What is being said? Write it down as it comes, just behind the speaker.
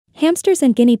Hamsters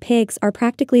and guinea pigs are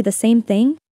practically the same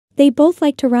thing. They both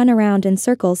like to run around in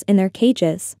circles in their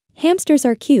cages. Hamsters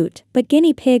are cute, but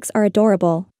guinea pigs are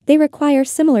adorable. They require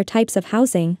similar types of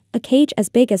housing, a cage as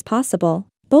big as possible.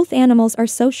 Both animals are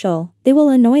social. They will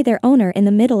annoy their owner in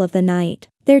the middle of the night.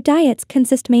 Their diets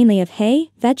consist mainly of hay,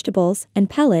 vegetables,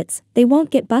 and pellets. They won't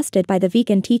get busted by the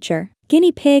vegan teacher.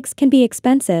 Guinea pigs can be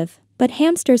expensive, but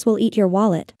hamsters will eat your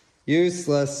wallet.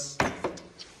 Useless.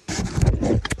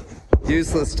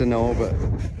 Useless to know, but,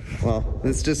 well,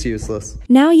 it's just useless.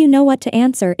 Now you know what to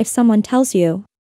answer if someone tells you,